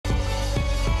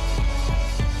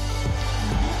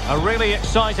A really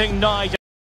exciting night.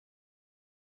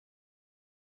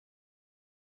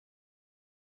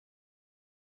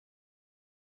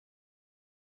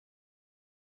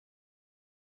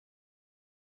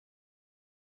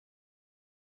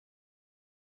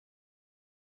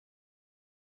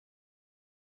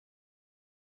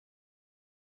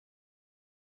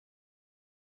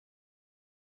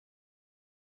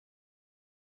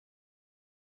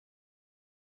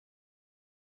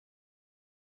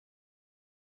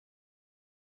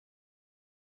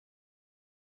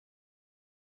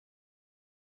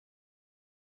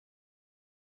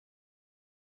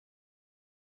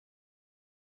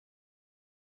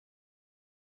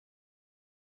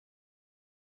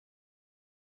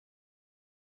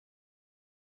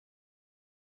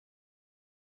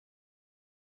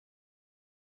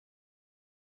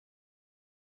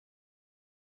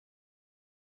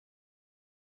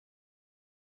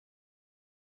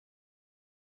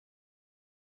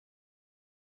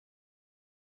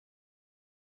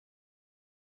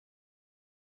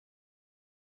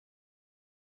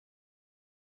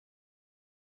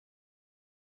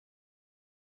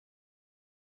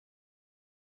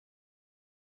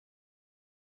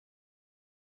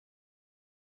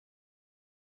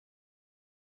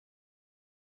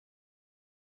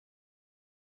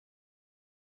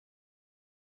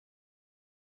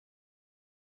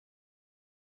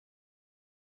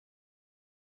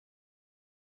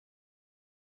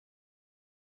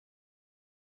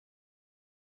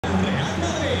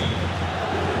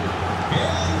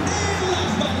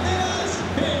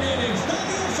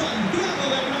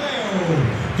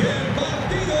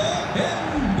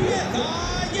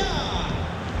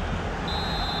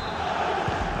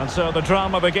 And so the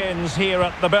drama begins here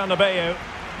at the Bernabeu.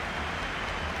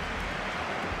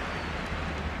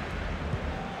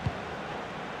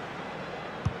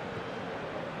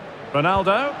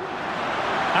 Ronaldo.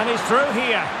 And he's through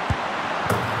here.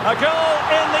 A goal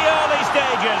in the early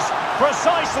stages.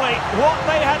 Precisely what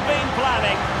they had been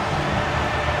planning.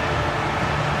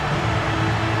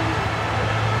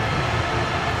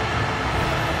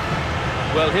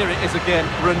 Well, here it is again.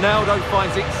 Ronaldo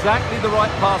finds exactly the right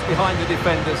pass behind the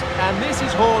defenders. And this is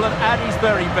Haaland at his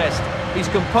very best. He's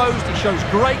composed, he shows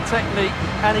great technique,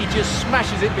 and he just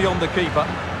smashes it beyond the keeper.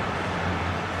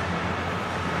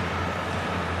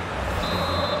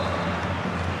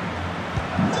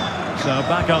 So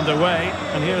back underway,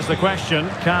 and here's the question,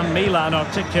 can Milan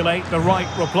articulate the right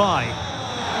reply?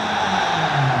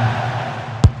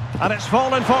 And it's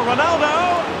fallen for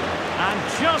Ronaldo, and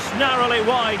just narrowly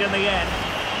wide in the end.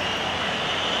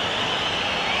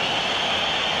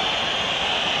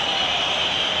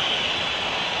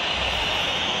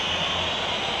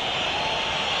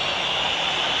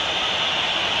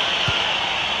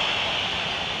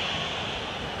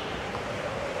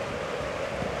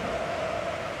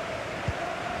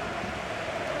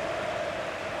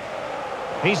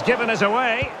 He's given us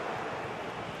away.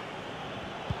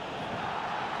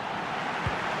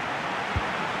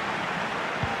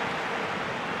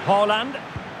 Haaland.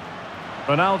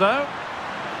 Ronaldo.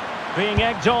 Being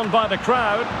egged on by the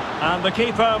crowd. And the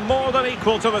keeper more than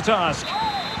equal to the task.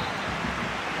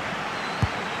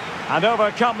 And over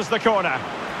comes the corner.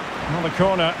 Well, the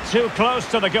corner too close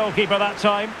to the goalkeeper that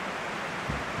time.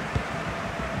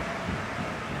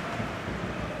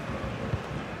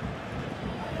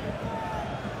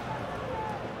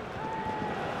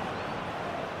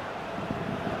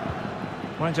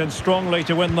 Went in strongly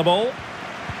to win the ball.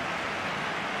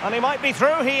 And he might be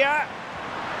through here.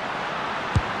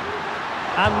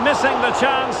 And missing the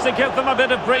chance to give them a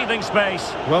bit of breathing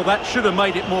space. Well, that should have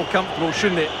made it more comfortable,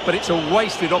 shouldn't it? But it's a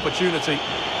wasted opportunity.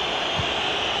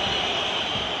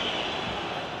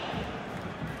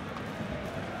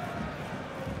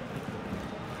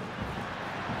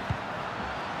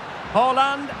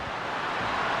 Haaland.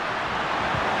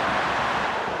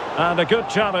 And a good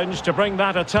challenge to bring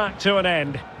that attack to an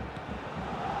end.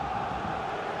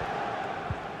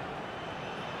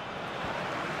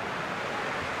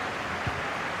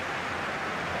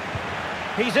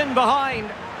 He's in behind.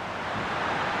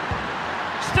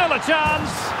 Still a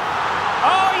chance.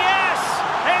 Oh yes,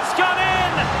 it's gone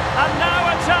in. And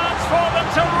now a chance for them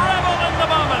to revel in the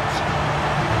moment.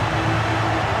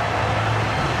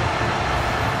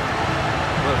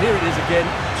 Well, here it is again.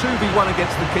 2v1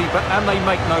 against the keeper, and they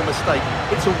make no mistake.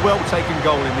 It's a well-taken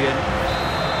goal in the end.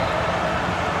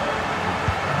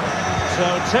 So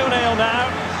 2-0 now.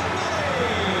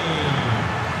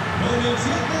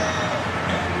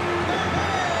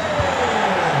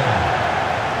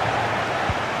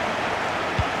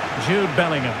 Jude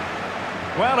Bellingham.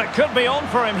 Well, it could be on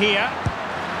for him here.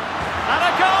 And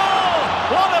a goal!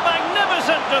 What a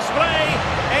magnificent display.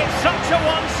 It's such a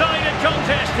one-sided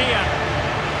contest here.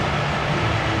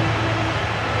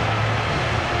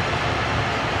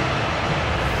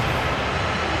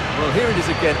 Well, here it is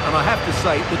again, and I have to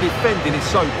say, the defending is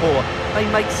so poor. They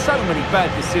make so many bad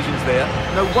decisions there.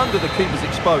 No wonder the keeper's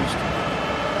exposed.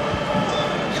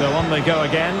 So on they go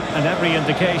again, and every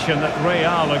indication that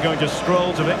Real are going to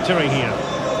stroll to victory here.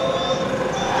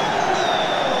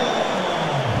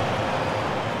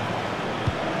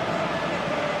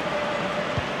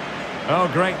 Oh,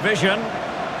 great vision.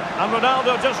 And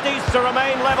Ronaldo just needs to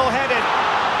remain level-headed.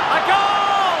 A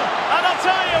goal! And I'll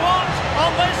tell you what,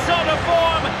 on this sort of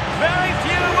form, very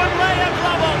few would lay a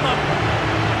glove on them.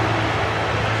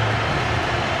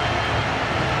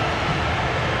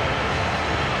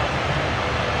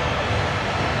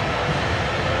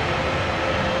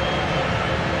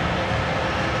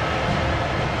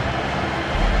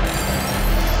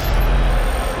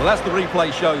 Well, as the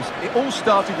replay shows, it all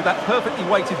started with that perfectly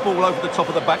weighted ball over the top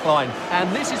of the back line.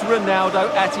 And this is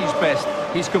Ronaldo at his best.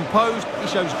 He's composed, he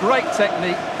shows great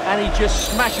technique, and he just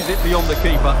smashes it beyond the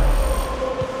keeper.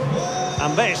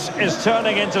 And this is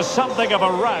turning into something of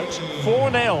a rout.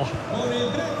 4-0.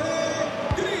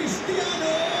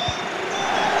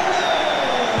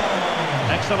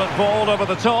 Excellent ball over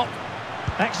the top.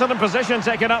 Excellent position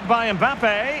taken up by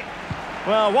Mbappe.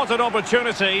 Well, what an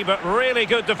opportunity, but really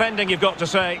good defending, you've got to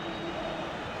say.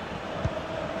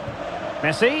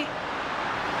 Messi.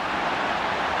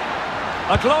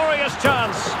 A glorious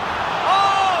chance.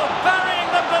 Oh, burying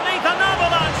them beneath an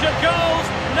avalanche of goals.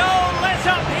 No let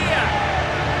up here.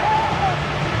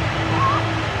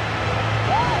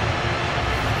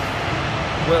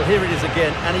 Well, here it is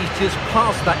again, and he's just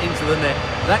passed that into the net.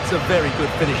 That's a very good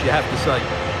finish, you have to say.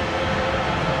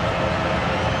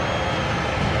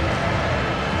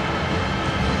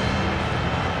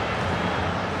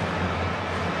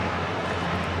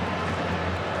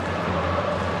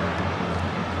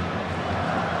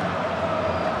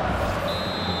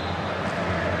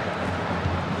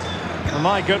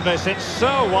 My goodness, it's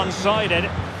so one-sided.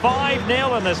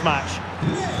 5-0 in this match.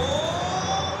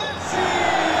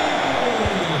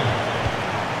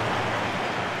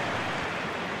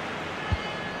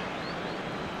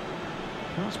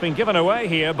 Well, it's been given away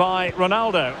here by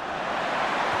Ronaldo.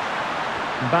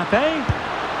 Mbappe.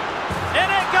 In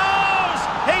it goes!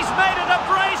 He's made it a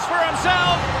brace for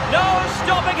himself. No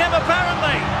stopping him,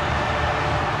 apparently.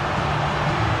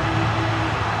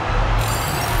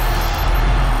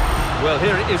 Well,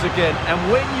 here it is again,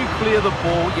 and when you clear the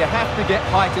ball, you have to get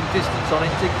height and distance on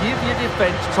it to give your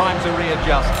defence time to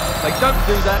readjust. They don't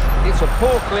do that, it's a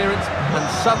poor clearance, and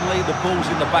suddenly the ball's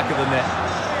in the back of the net.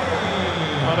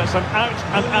 Well, it's an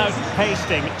out-and-out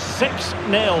pasting, 6-0.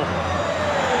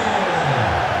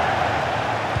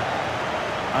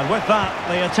 And with that,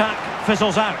 the attack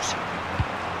fizzles out.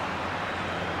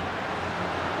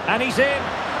 And he's in.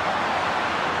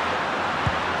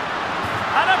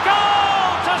 And a goal!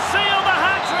 To seal the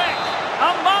hat-trick!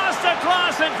 A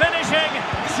masterclass in finishing!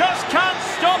 Just can't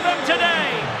stop him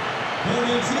today!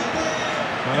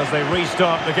 Well, as they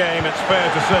restart the game, it's fair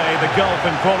to say the gulf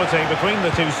in quality between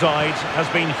the two sides has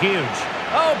been huge.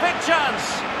 Oh, big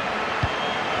chance!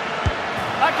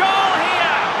 A goal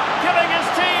here! Giving his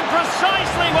team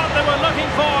precisely what they were looking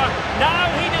for.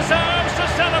 Now he deserves to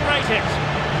celebrate it.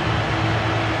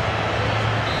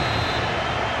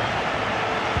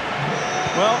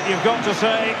 Well, you've got to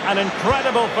say, an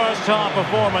incredible first-half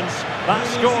performance. That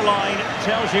scoreline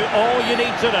tells you all you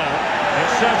need to know. It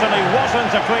certainly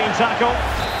wasn't a clean tackle,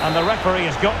 and the referee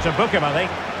has got to book him, I think.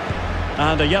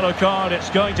 And a yellow card it's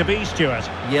going to be, Stuart.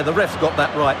 Yeah, the ref's got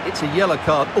that right. It's a yellow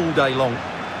card all day long.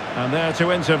 And there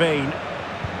to intervene.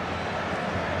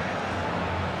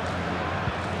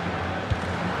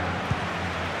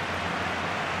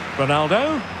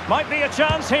 Ronaldo. Might be a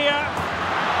chance here.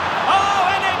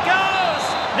 Oh, in it goes!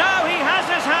 Now he has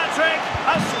his hat-trick.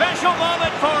 A special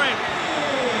moment for him.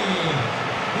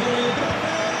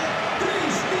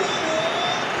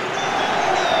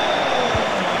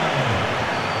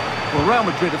 Well, Real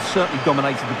Madrid have certainly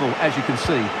dominated the ball, as you can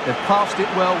see. They've passed it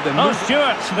well. Oh,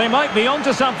 Stuart, they might be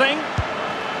onto something.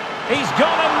 He's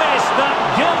gone and missed that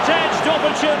gilt-edged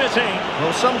opportunity.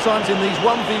 Well, sometimes in these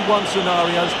 1v1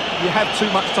 scenarios, you have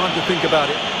too much time to think about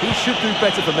it. He should do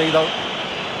better for me, though.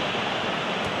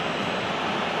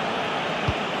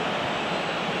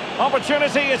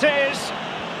 Opportunity it is.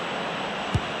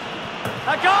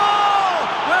 A goal!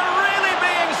 We're really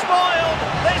being spoiled.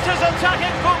 This is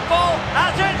attacking football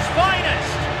at its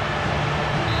finest.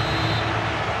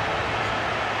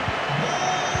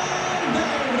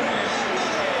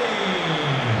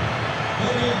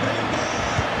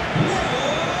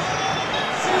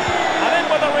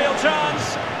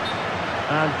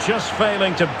 And just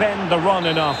failing to bend the run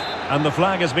enough. And the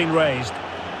flag has been raised.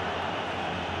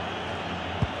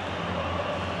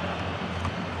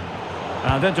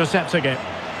 And intercepting it.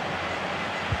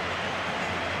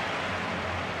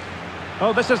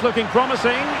 Oh, this is looking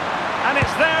promising. And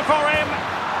it's there for him.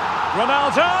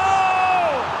 Ronaldo!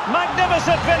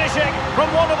 Magnificent finishing from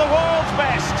one of the world's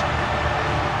best.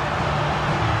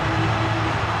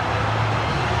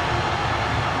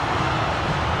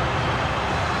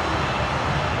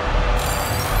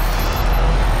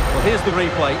 Well, here's the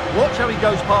replay. Watch how he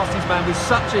goes past his man with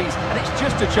such ease, and it's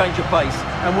just a change of pace.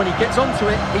 And when he gets onto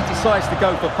it, he decides to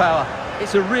go for power.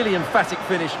 It's a really emphatic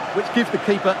finish, which gives the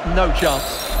keeper no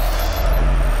chance.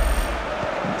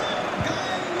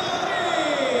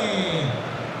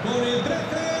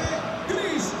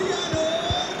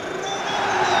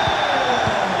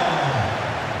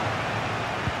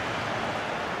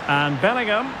 And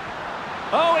Bellingham.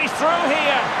 Oh, he's through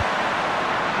here.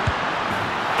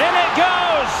 In it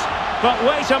goes. But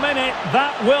wait a minute,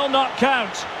 that will not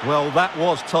count. Well, that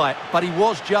was tight, but he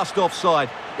was just offside.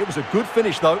 It was a good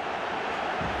finish, though.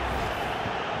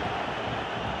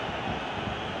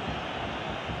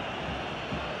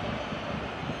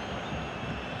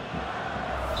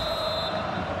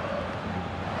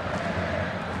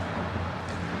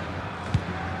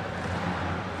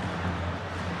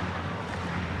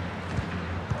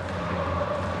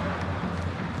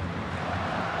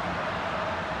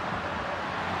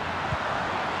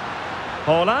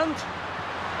 Haaland.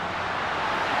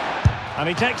 And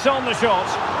he takes on the shot.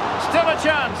 Still a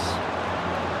chance.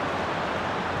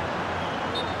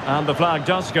 And the flag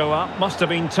does go up. Must have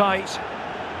been tight.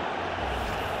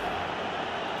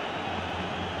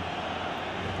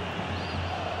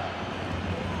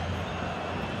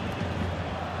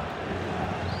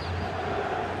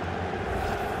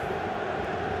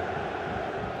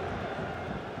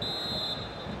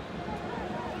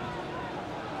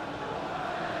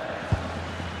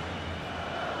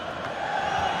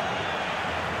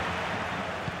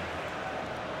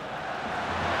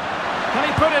 Can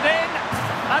he put it in?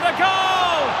 And a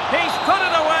goal! He's put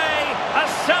it away! A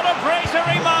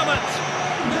celebratory moment!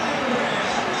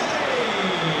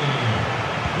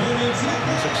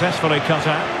 Successfully cut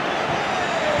out.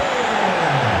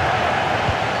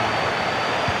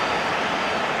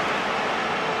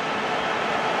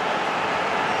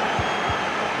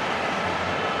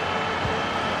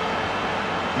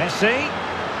 Messi.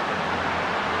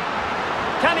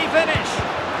 Can he finish?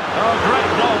 Oh,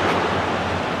 great block.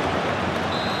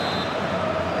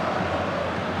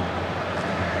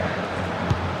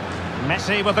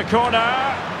 Messi with the corner.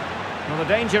 Well, the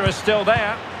danger is still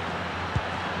there.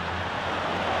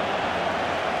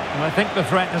 And I think the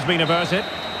threat has been averted.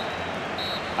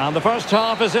 And the first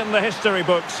half is in the history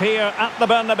books here at the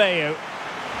Bernabeu.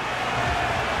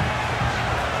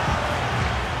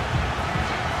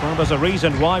 Well, there's a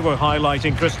reason why we're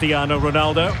highlighting Cristiano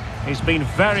Ronaldo. He's been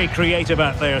very creative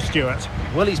out there, Stuart.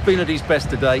 Well, he's been at his best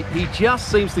today. He just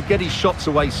seems to get his shots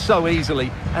away so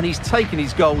easily, and he's taken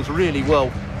his goals really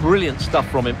well. Brilliant stuff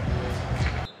from him.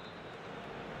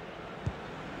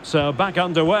 So back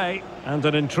underway, and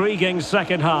an intriguing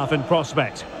second half in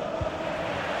prospect.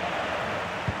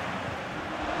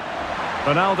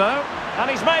 Ronaldo,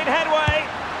 and he's made headway.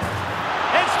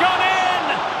 It's gone in,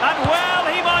 and well,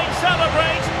 he might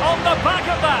celebrate on the back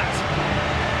of that.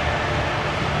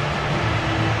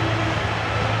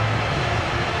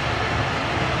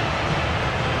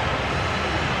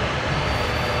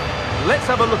 Let's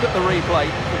have a look at the replay.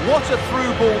 What a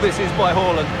through ball this is by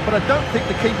Haaland, but I don't think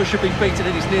the keeper should be beaten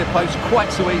in his near post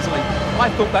quite so easily. I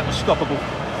thought that was stoppable.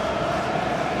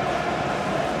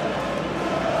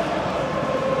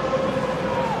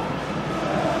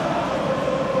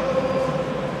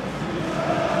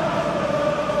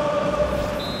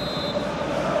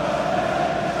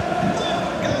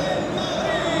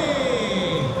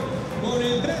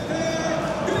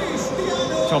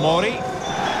 Tomori.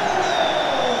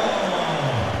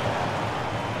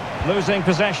 Losing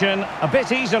possession a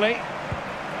bit easily.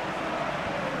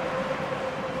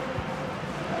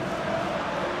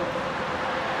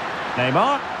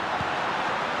 Neymar.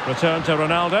 Return to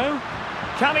Ronaldo.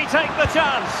 Can he take the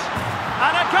chance?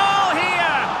 And a goal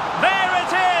here! There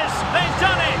it is! They've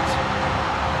done it!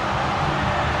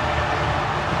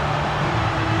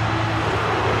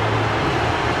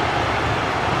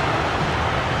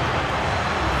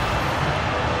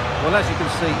 Well, as you can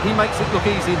see, he makes it look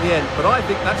easy in the end, but I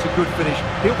think that's a good finish.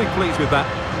 He'll be pleased with that.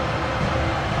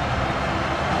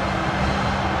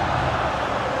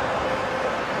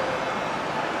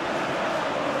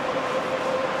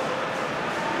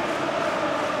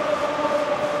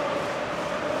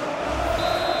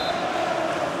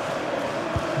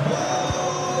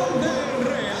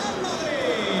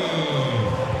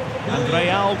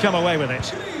 come away with it.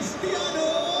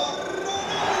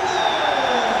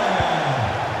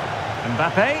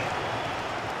 Mbappe.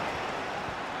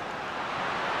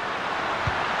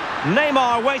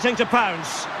 Neymar waiting to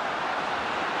pounce.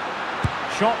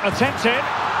 Shot attempted.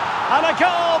 And a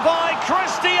goal by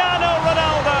Cristiano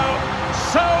Ronaldo.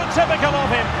 So typical of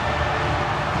him.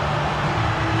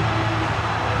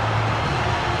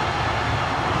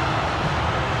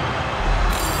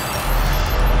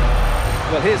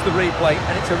 Well, here's the replay,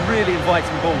 and it's a really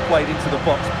inviting ball played into the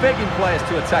box, begging players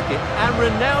to attack it. And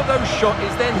Ronaldo's shot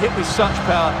is then hit with such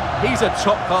power. He's a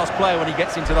top-class player when he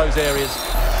gets into those areas.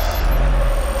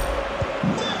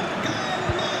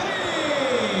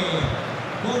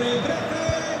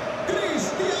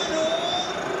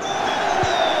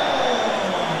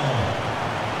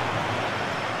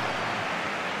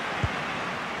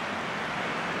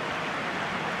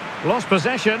 Lost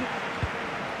possession.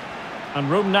 And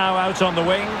room now out on the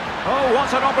wing. Oh, what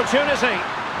an opportunity.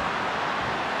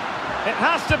 It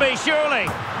has to be, surely.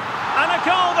 And a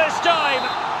goal this time.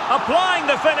 Applying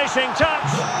the finishing touch.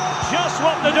 Just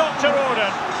what the doctor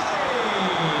ordered.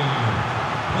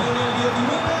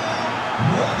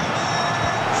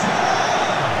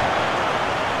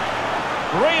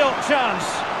 Real chance.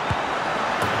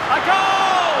 A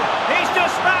goal! He's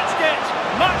dispatched it,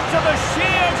 much to the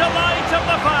sheer delight of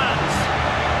the fans.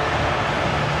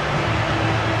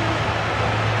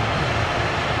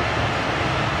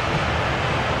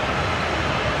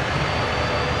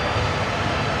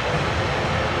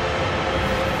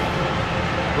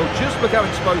 Well, just look how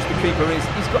exposed the keeper is.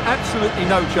 He's got absolutely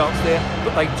no chance there,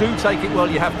 but they do take it well,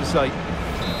 you have to say.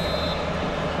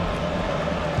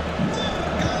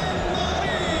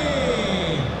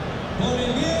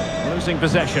 Losing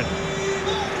possession.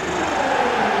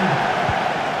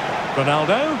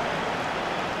 Ronaldo.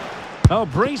 Oh,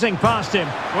 breezing past him.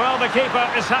 Well, the keeper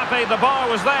is happy the bar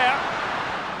was there.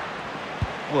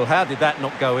 Well, how did that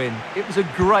not go in? It was a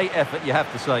great effort, you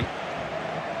have to say.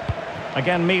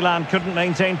 Again, Milan couldn't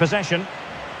maintain possession.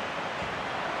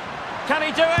 Can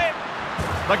he do it?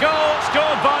 The goal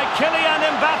scored by Kylian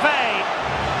Mbappe.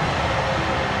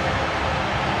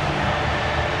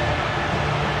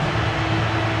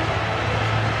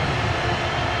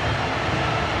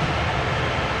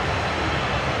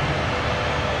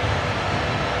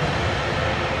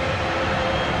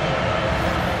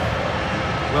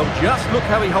 Well, just look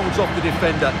how he holds off the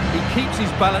defender. He keeps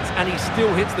his balance and he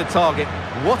still hits the target.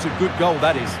 What a good goal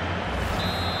that is.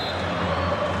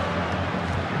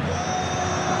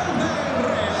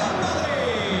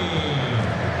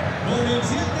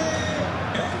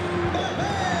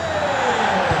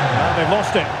 Now they've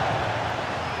lost it.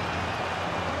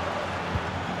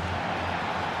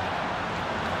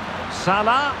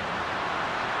 Salah.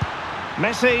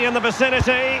 Messi in the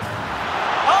vicinity.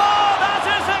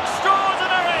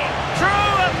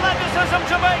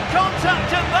 To make contact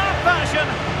in that fashion,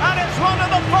 and it's one of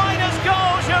the finest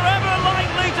goals you're ever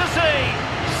likely to see.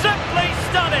 Simply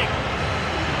stunning.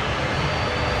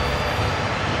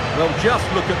 Well, just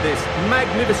look at this.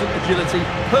 Magnificent agility,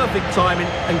 perfect timing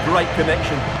and great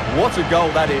connection. What a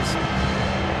goal that is.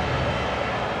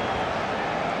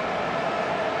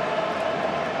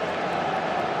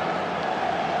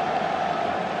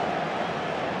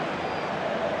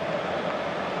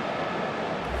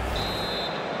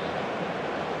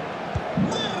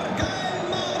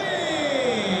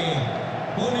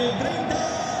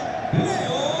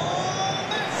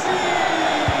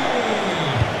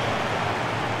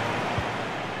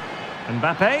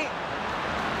 Mbappe.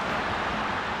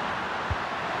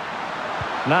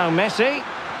 Now Messi.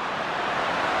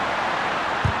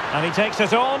 And he takes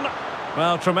it on.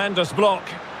 Well, tremendous block.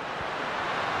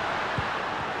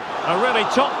 A really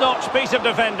top-notch piece of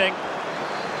defending.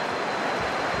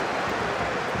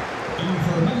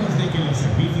 Informamos de que los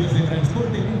servicios de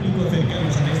transporte público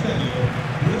cercanos al estadio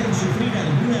pueden sufrir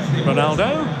algunas demoras.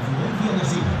 Ronaldo.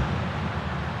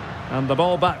 And the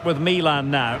ball back with Milan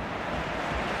now.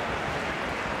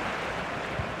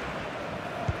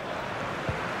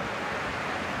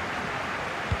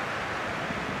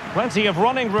 Plenty of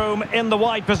running room in the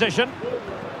wide position.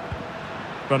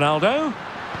 Ronaldo.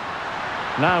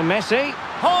 Now Messi.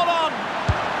 Hold on!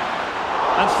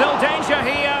 And still danger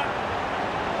here.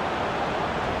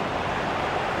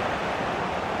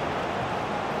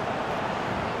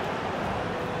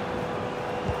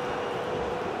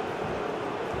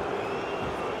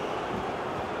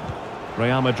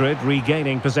 Real Madrid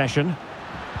regaining possession.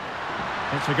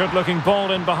 It's a good-looking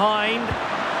ball in behind.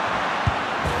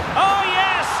 Oh,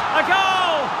 yes! A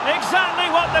goal!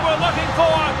 Exactly what they were looking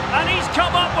for, and he's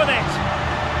come up with it.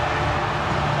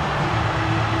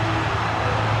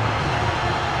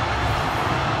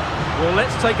 Well,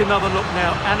 let's take another look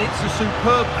now, and it's a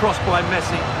superb cross by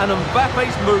Messi, and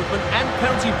Mbappe's movement and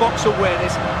penalty box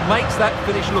awareness makes that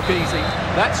finish look easy.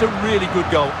 That's a really good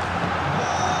goal.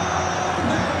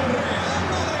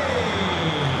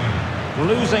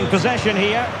 Losing possession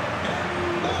here.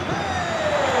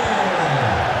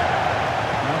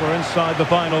 Now we're inside the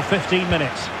final 15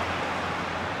 minutes.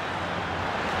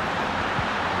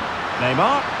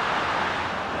 Neymar.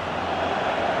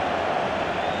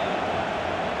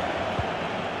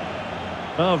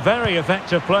 Oh, very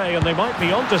effective play, and they might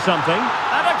be onto something.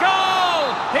 And a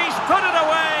goal! He's put it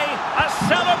away! A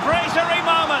celebratory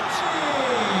moment!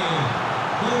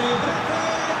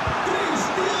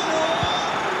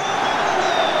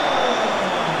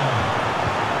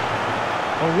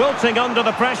 Well, wilting under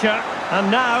the pressure,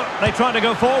 and now they try to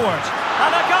go forward.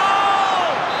 And a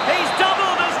goal! He's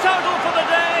doubled his total for the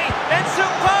day. It's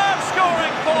superb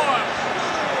scoring form.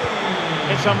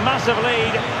 It's a massive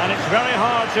lead, and it's very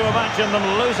hard to imagine them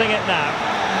losing it now.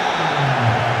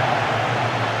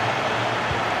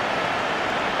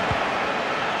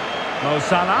 Mo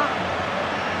Salah.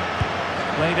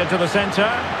 Played into the centre.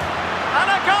 And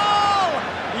a goal!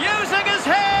 Using his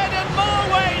head in more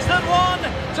ways than one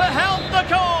to help the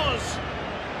cause.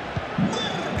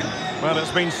 Well,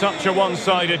 it's been such a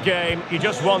one-sided game. You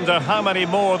just wonder how many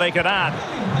more they could add.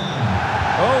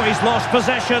 Oh, he's lost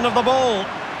possession of the ball.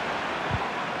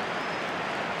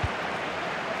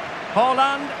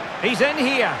 Haaland, he's in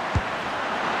here.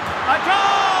 A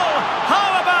goal!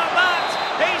 How about that?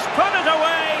 He's put it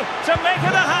away to make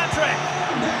it a hat-trick.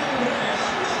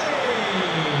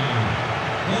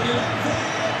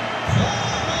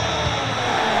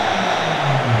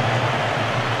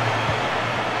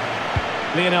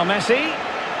 Lionel Messi.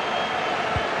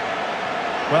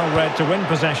 Well read to win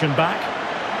possession back.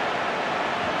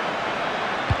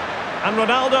 And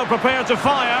Ronaldo prepared to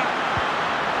fire.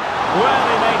 Well,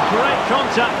 he made great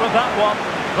contact with that one,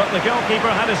 but the goalkeeper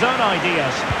had his own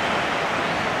ideas.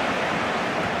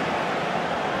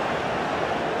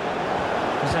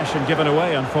 Possession given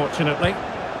away, unfortunately.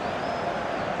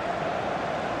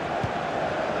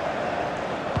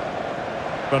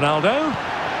 Ronaldo.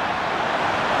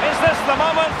 Is this the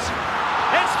moment?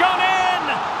 It's gone in!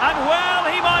 And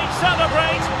well, he might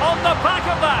celebrate on the back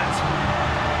of that.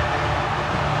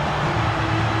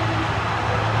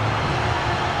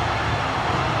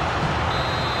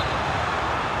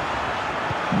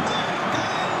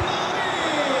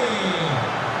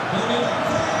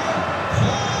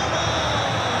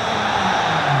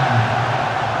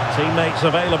 Teammates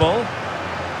available,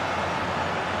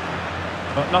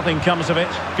 but nothing comes of it.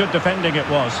 Good defending it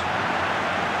was.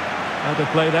 Out of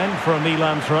play then for a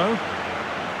Milan throw.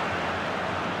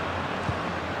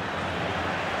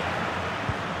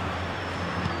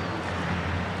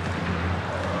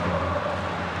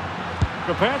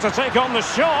 Prepared to take on the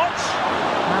shot.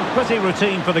 And pretty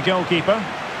routine for the goalkeeper.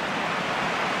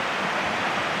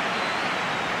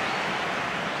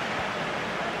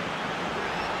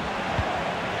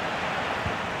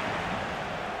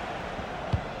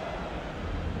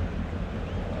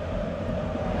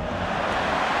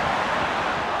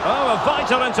 Oh, a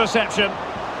vital interception.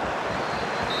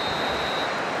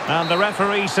 And the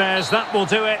referee says that will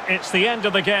do it. It's the end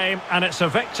of the game, and it's a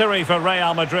victory for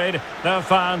Real Madrid. Their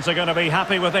fans are going to be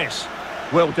happy with this.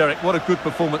 Well, Derek, what a good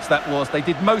performance that was. They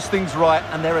did most things right,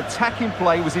 and their attacking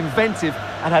play was inventive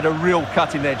and had a real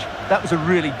cutting edge. That was a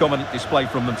really dominant display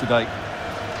from them today.